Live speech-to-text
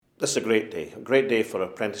This is a great day for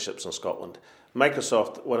apprenticeships in Scotland.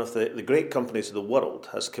 Microsoft, one of the great companies of the world,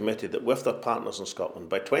 has committed that with their partners in Scotland,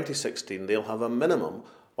 by 2016 they'll have a minimum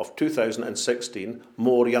of 2016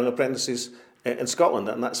 more young apprentices in Scotland,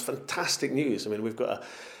 and that's fantastic news. I mean, we've got a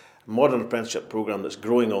modern apprenticeship programme that's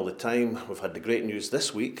growing all the time. We've had the great news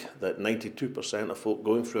this week that 92% of folk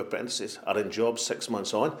going through apprentices are in jobs 6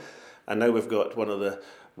 months on, and now we've got one of the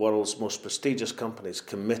world's most prestigious companies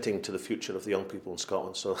committing to the future of the young people in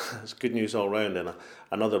Scotland. So it's good news all round, and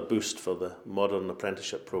another boost for the modern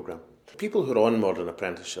apprenticeship programme. People who are on modern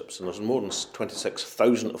apprenticeships, and there's more than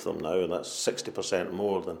 26,000 of them now, and that's 60%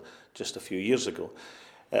 more than just a few years ago,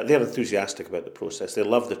 they're enthusiastic about the process. They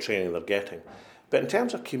love the training they're getting. But in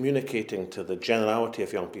terms of communicating to the generality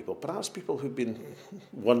of young people, perhaps people who've been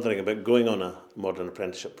wondering about going on a modern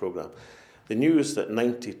apprenticeship programme, the news that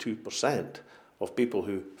 92% of people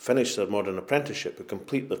who finish their modern apprenticeship, who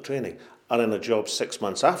complete their training, are in a job 6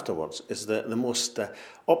 months afterwards is the most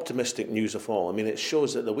optimistic news of all. I mean, it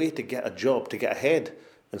shows that the way to get a job, to get ahead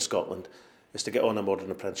in Scotland, is to get on a modern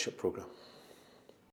apprenticeship programme.